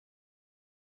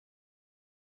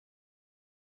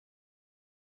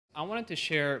I wanted to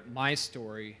share my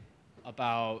story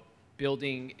about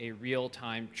building a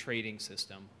real-time trading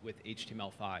system with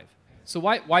HTML5. So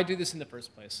why do this in the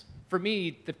first place? For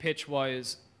me, the pitch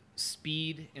was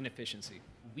speed and efficiency.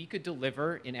 We could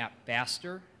deliver an app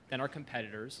faster than our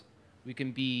competitors. We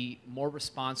can be more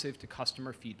responsive to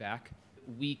customer feedback.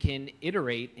 We can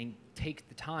iterate and take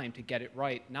the time to get it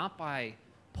right, not by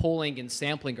polling and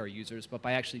sampling our users, but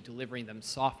by actually delivering them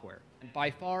software. And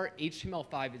by far,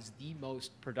 HTML5 is the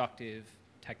most productive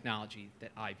technology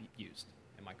that I've used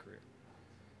in my career.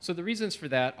 So the reasons for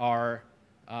that are,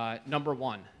 number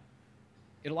one,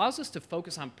 it allows us to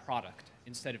focus on product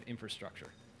instead of infrastructure.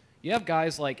 You have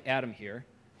guys like Adam here.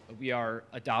 We are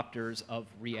adopters of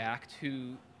React,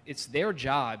 who it's their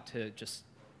job to just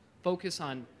focus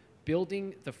on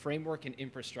building the framework and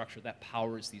infrastructure that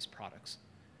powers these products.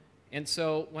 And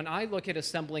so when I look at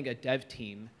assembling a dev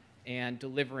team and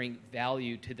delivering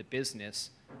value to the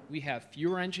business, we have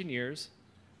fewer engineers,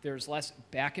 there's less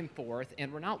back and forth,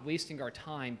 and we're not wasting our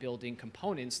time building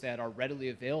components that are readily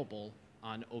available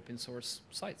on open source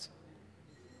sites.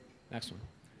 Next one.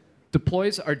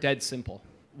 Deploys are dead simple.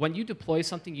 When you deploy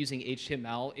something using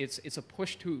HTML, it's a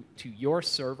push to your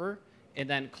server, and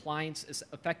then clients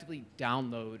effectively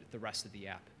download the rest of the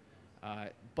app.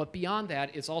 But beyond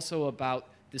that, it's also about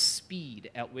the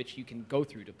speed at which you can go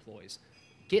through deploys.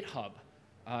 GitHub,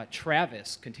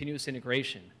 Travis, continuous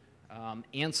integration,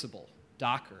 Ansible,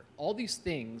 Docker, all these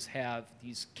things have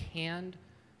these canned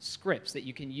scripts that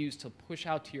you can use to push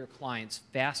out to your clients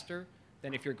faster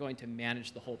than if you're going to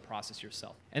manage the whole process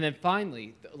yourself. And then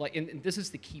finally, and this is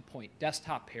the key point,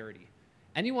 desktop parity.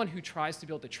 Anyone who tries to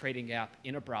build a trading app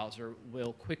in a browser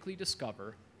will quickly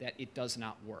discover that it does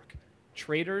not work.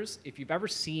 Traders, if you've ever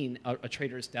seen a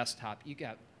trader's desktop, you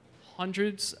get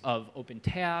hundreds of open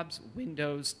tabs,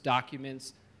 windows,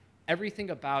 documents. Everything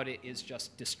about it is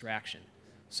just distraction.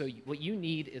 So what you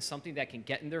need is something that can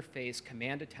get in their face,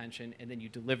 command attention, and then you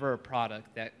deliver a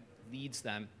product that leads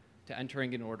them to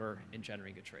entering an order and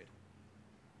generating a trade.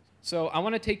 So I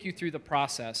want to take you through the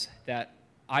process that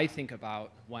I think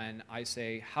about when I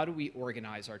say, how do we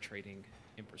organize our trading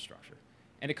infrastructure?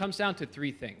 And it comes down to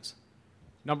three things.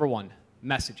 Number one,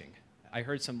 messaging. I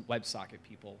heard some WebSocket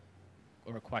people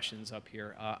or questions up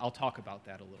here. I'll talk about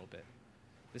that a little bit.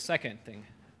 The second thing,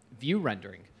 view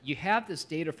rendering. You have this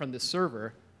data from the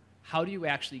server. How do you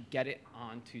actually get it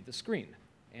onto the screen?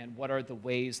 And what are the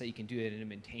ways that you can do it in a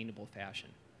maintainable fashion?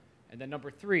 And then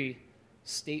number three,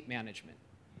 state management.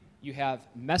 You have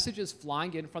messages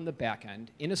flying in from the back end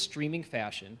in a streaming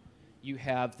fashion. You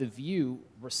have the view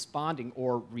responding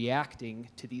or reacting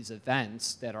to these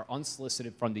events that are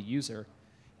unsolicited from the user.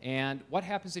 And what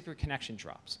happens if your connection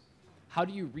drops? How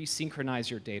do you resynchronize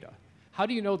your data? How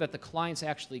do you know that the client's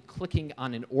actually clicking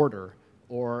on an order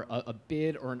or a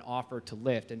bid or an offer to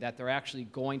lift and that they're actually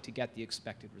going to get the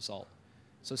expected result?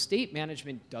 So state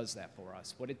management does that for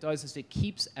us. What it does is it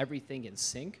keeps everything in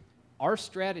sync. Our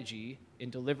strategy in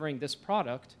delivering this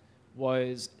product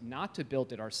was not to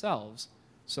build it ourselves.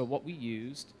 So what we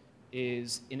used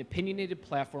is an opinionated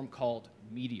platform called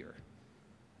Meteor.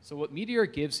 So what Meteor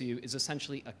gives you is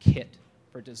essentially a kit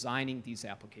for designing these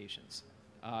applications.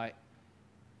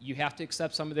 You have to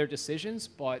accept some of their decisions,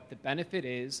 but the benefit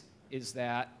is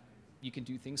that you can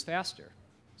do things faster.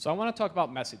 So I want to talk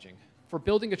about messaging. For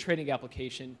building a trading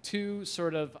application, two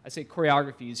sort of, I say,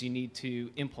 choreographies you need to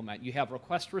implement. You have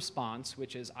request response,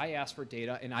 which is I ask for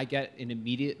data and I get an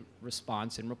immediate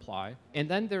response in reply. And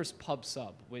then there's pub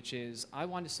sub, which is I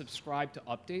want to subscribe to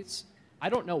updates. I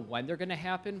don't know when they're going to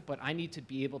happen, but I need to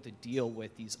be able to deal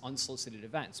with these unsolicited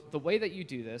events. The way that you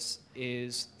do this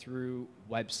is through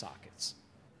WebSockets.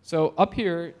 So up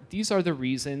here, these are the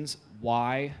reasons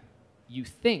why you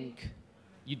think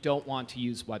you don't want to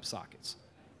use WebSockets.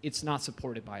 It's not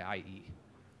supported by IE.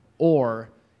 Or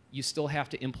you still have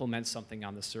to implement something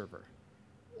on the server.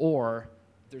 Or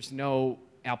there's no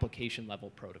application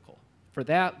level protocol. For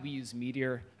that, we use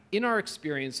Meteor. In our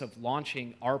experience of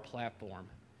launching our platform,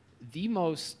 the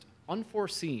most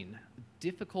unforeseen,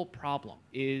 difficult problem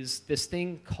is this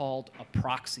thing called a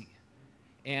proxy.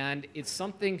 And it's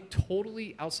something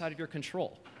totally outside of your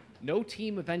control. No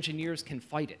team of engineers can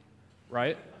fight it,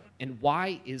 right? And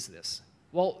why is this?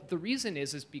 Well, the reason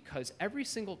is because every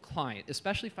single client,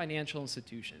 especially financial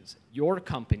institutions, your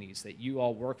companies that you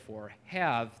all work for,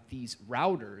 have these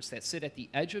routers that sit at the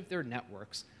edge of their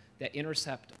networks that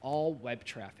intercept all web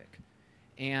traffic.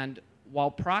 And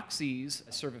while proxies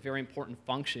serve a very important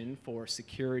function for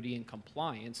security and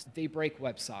compliance, they break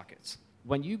WebSockets.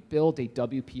 When you build a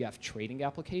WPF trading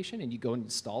application and you go and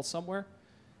install somewhere,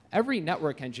 Every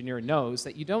network engineer knows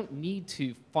that you don't need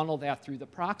to funnel that through the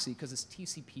proxy because it's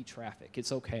TCP traffic.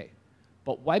 It's okay.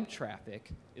 But web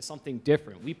traffic is something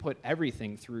different. We put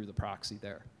everything through the proxy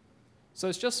there. So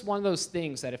it's just one of those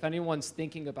things that if anyone's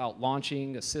thinking about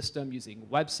launching a system using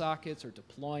WebSockets or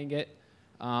deploying it,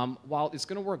 while it's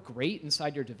going to work great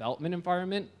inside your development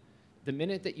environment, the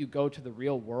minute that you go to the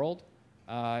real world,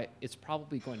 it's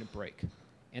probably going to break.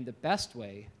 And the best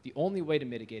way, the only way to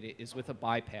mitigate it is with a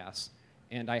bypass.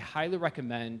 And I highly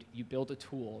recommend you build a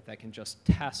tool that can just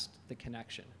test the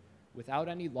connection without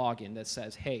any login that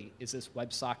says, hey, is this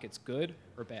WebSockets good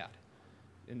or bad?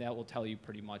 And that will tell you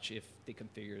pretty much if they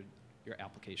configured your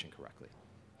application correctly.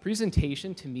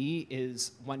 Presentation to me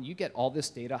is when you get all this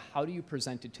data, how do you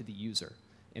present it to the user?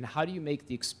 And how do you make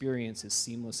the experience as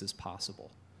seamless as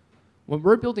possible? When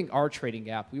we're building our trading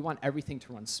app, we want everything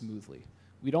to run smoothly.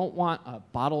 We don't want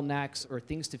bottlenecks or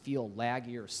things to feel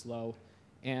laggy or slow.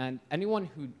 And anyone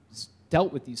who's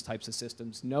dealt with these types of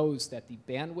systems knows that the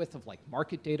bandwidth of like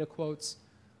market data quotes,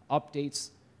 updates,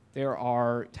 there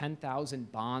are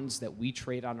 10,000 bonds that we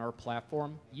trade on our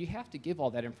platform. You have to give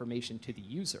all that information to the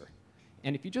user.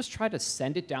 And if you just try to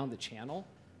send it down the channel,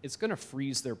 it's going to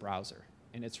freeze their browser.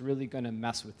 And it's really going to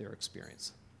mess with their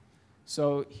experience.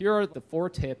 So here are the 4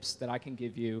 tips that I can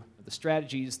give you, the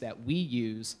strategies that we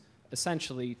use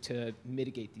essentially to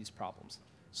mitigate these problems.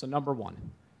 So number 1,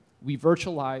 we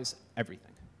virtualize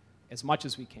everything as much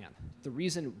as we can. The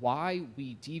reason why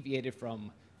we deviated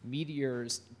from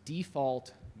Meteor's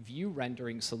default view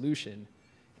rendering solution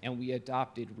and we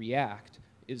adopted React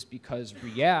is because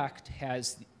React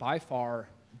has by far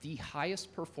the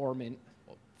highest performant,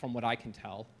 from what I can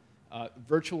tell,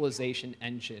 virtualization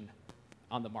engine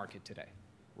on the market today,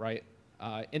 right?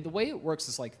 And the way it works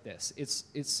is like this.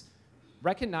 It's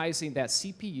recognizing that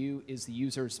CPU is the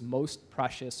user's most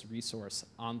precious resource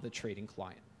on the trading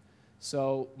client.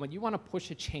 So when you want to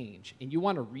push a change and you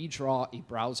want to redraw a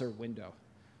browser window,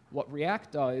 what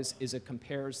React does is it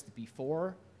compares the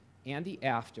before and the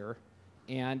after,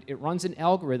 and it runs an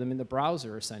algorithm in the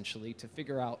browser, essentially, to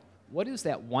figure out what is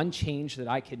that one change that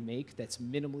I can make that's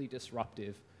minimally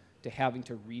disruptive to having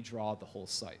to redraw the whole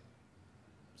site.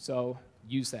 So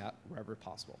use that wherever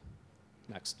possible.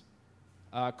 Next.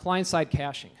 Client-side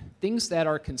caching. Things that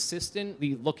are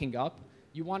consistently looking up,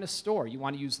 you want to store. You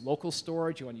want to use local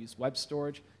storage. You want to use web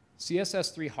storage.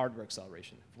 CSS3 hardware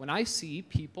acceleration. When I see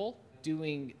people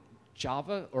doing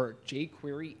Java or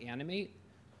jQuery animate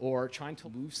or trying to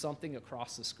move something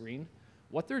across the screen,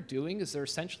 what they're doing is they're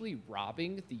essentially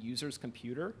robbing the user's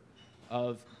computer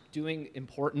of doing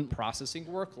important processing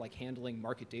work like handling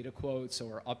market data quotes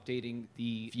or updating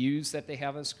the views that they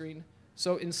have on the screen.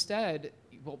 So instead,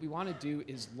 what we want to do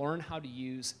is learn how to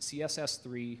use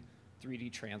CSS3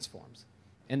 3D transforms.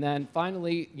 And then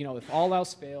finally, if all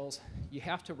else fails, you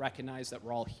have to recognize that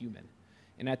we're all human.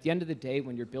 And at the end of the day,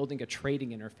 when you're building a trading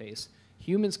interface,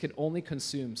 humans can only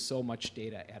consume so much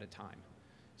data at a time.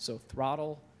 So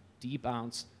throttle,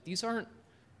 debounce, these aren't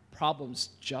problems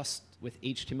just with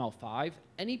HTML5.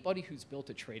 Anybody who's built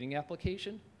a trading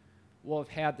application will have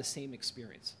had the same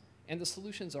experience. And the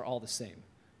solutions are all the same.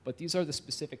 But these are the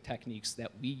specific techniques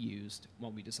that we used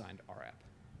when we designed our app.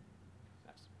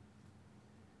 Next.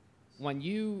 When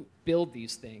you build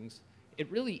these things,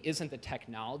 it really isn't the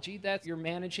technology that you're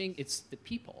managing, it's the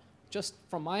people. Just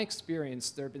from my experience,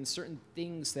 there have been certain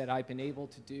things that I've been able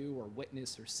to do or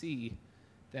witness or see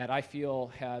that I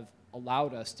feel have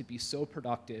allowed us to be so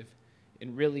productive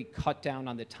and really cut down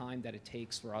on the time that it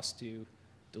takes for us to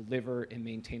deliver and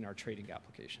maintain our trading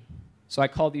application. So I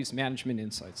call these management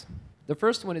insights. The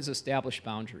first one is establish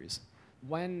boundaries.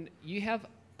 When you have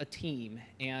a team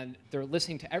and they're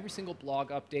listening to every single blog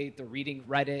update, they're reading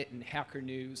Reddit and Hacker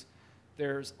News,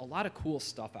 there's a lot of cool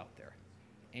stuff out there.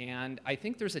 And I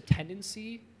think there's a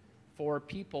tendency for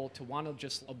people to want to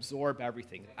just absorb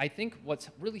everything. I think what's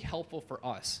really helpful for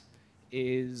us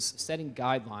is setting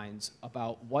guidelines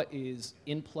about what is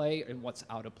in play and what's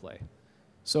out of play.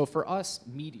 So for us,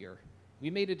 Meteor, we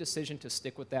made a decision to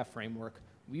stick with that framework.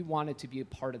 We wanted to be a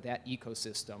part of that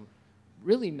ecosystem,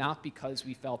 really not because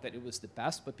we felt that it was the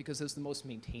best, but because it was the most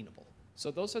maintainable. So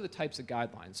those are the types of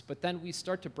guidelines. But then we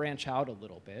start to branch out a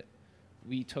little bit.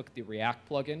 We took the React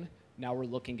plugin. Now we're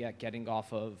looking at getting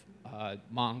off of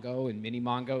Mongo and Mini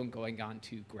Mongo and going on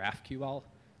to GraphQL.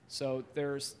 So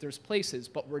there's places,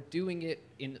 but we're doing it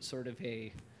in sort of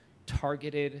a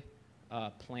targeted,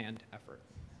 planned effort.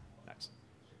 Next.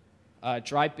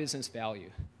 Drive business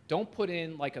value. Don't put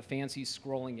in like a fancy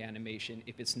scrolling animation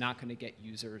if it's not going to get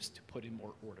users to put in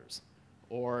more orders.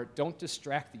 or don't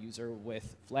distract the user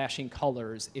with flashing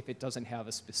colors if it doesn't have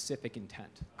a specific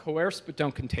intent. Coerce but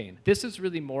don't contain. This is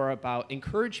really more about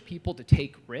encourage people to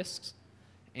take risks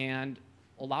and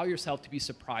allow yourself to be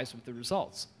surprised with the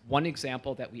results. One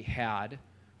example that we had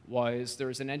was there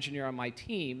was an engineer on my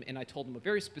team, and I told him a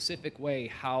very specific way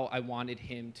how I wanted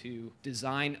him to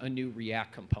design a new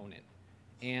React component.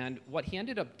 And what he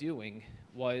ended up doing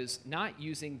was not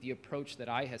using the approach that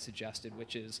I had suggested,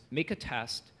 which is make a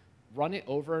test, run it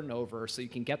over and over so you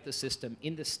can get the system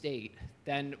in the state,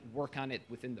 then work on it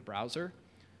within the browser.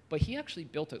 But he actually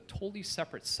built a totally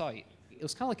separate site. It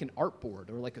was kind of like an artboard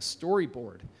or like a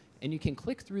storyboard. And you can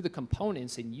click through the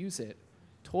components and use it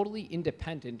totally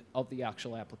independent of the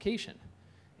actual application.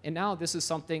 And now this is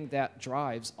something that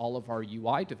drives all of our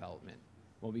UI development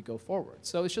when we go forward.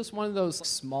 So it's just one of those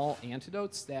small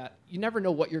antidotes that you never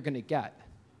know what you're going to get.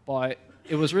 But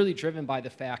it was really driven by the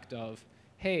fact of,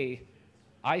 hey,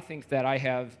 I think that I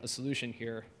have a solution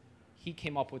here. He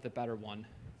came up with a better one.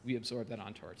 We absorbed that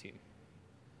onto our team.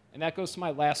 And that goes to my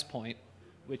last point,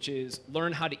 which is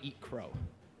learn how to eat crow.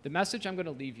 The message I'm going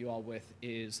to leave you all with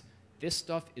is this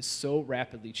stuff is so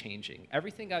rapidly changing.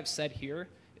 Everything I've said here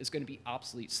is going to be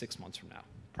obsolete 6 months from now,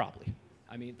 probably.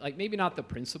 I mean, like maybe not the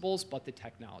principles, but the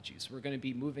technologies. We're going to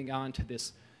be moving on to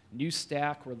this new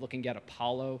stack. We're looking at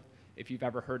Apollo, if you've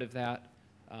ever heard of that.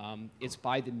 It's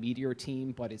by the Meteor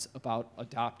team, but it's about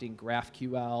adopting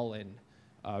GraphQL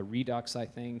and Redux, I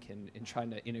think, and trying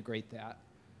to integrate that.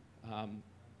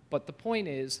 But the point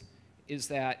is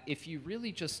that if you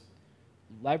really just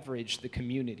leverage the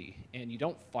community and you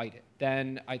don't fight it,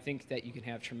 then I think that you can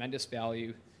have tremendous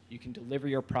value. You can deliver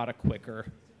your product quicker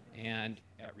and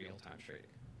at real-time trading.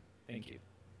 Thank you.